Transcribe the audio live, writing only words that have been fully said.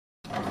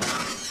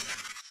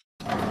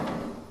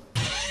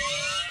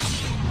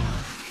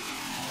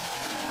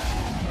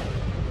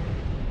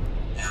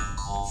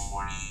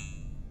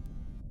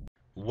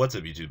What's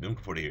up, YouTube? I'm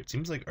here. It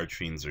seems like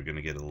Archfiends are going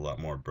to get a lot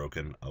more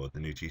broken with the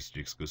new TCG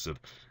exclusive,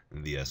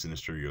 the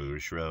Sinister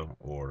Yorishiro,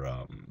 or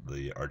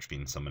the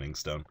Archfiend Summoning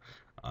Stone.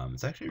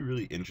 It's actually a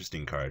really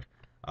interesting card.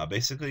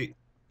 Basically,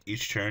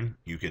 each turn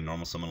you can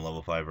normal summon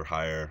level 5 or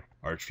higher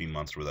Archfiend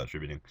monster without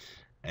tributing.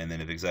 And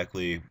then if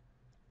exactly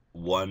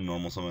one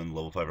normal summon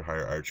level 5 or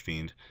higher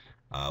Archfiend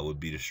would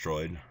be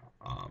destroyed,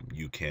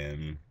 you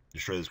can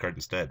destroy this card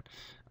instead.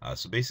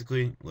 So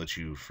basically, lets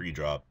you free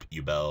drop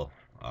Yugioh,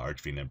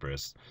 Archfiend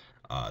Empress,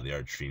 the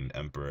Archfiend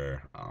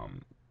Emperor,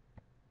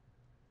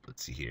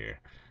 let's see here,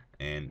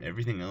 and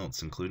everything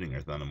else, including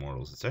Earthbound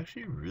Immortals. It's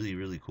actually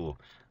really cool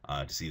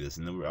to see this.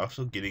 And then we're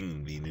also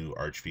getting the new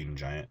Archfiend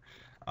Giant.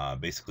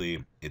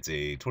 Basically, it's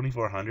a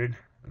 2400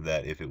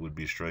 that if it would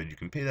be destroyed, you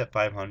can pay that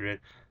 500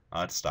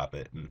 to stop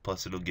it, and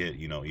plus it'll get,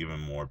 you know, even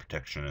more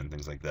protection and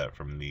things like that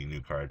from the new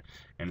card,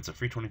 and it's a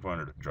free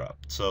 2400 drop.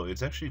 So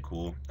it's actually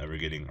cool that we're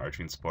getting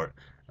Archfiend support.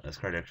 This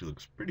card actually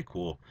looks pretty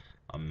cool,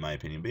 in my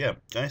opinion. But yeah,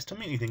 guys, tell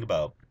me what you think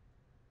about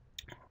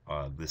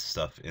this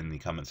stuff in the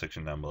comment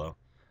section down below.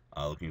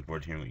 Looking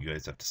forward to hearing what you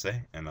guys have to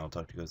say, and I'll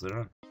talk to you guys later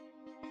on.